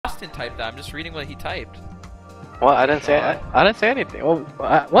didn't type that. I'm just reading what he typed. Well, I didn't say anything. Well,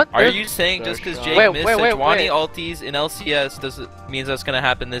 what? Are you saying just because Jake missed Sejuani ultis in LCS means that's gonna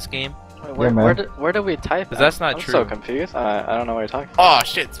happen this game? Where did we type? Because that's not I'm true. so confused. I don't know what you're talking about. Oh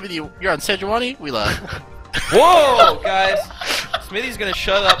shit, Xmithie, you're on Sejuani? We love. Whoa, guys! Xmithie's gonna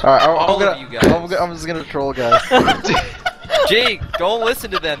shut up all of you guys. I'm just gonna troll, guys. Jake, don't listen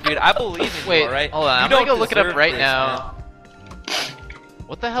to them, dude. I believe in you, alright? Hold on, You I'm gonna don't go look it up deserve right this, now.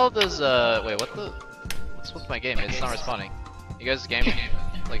 What the hell does what's with my game? It's not responding. You guys' game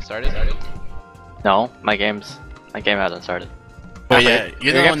like started? No, my game hasn't started. But yeah,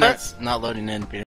 you're the one that's not loading in, Peter.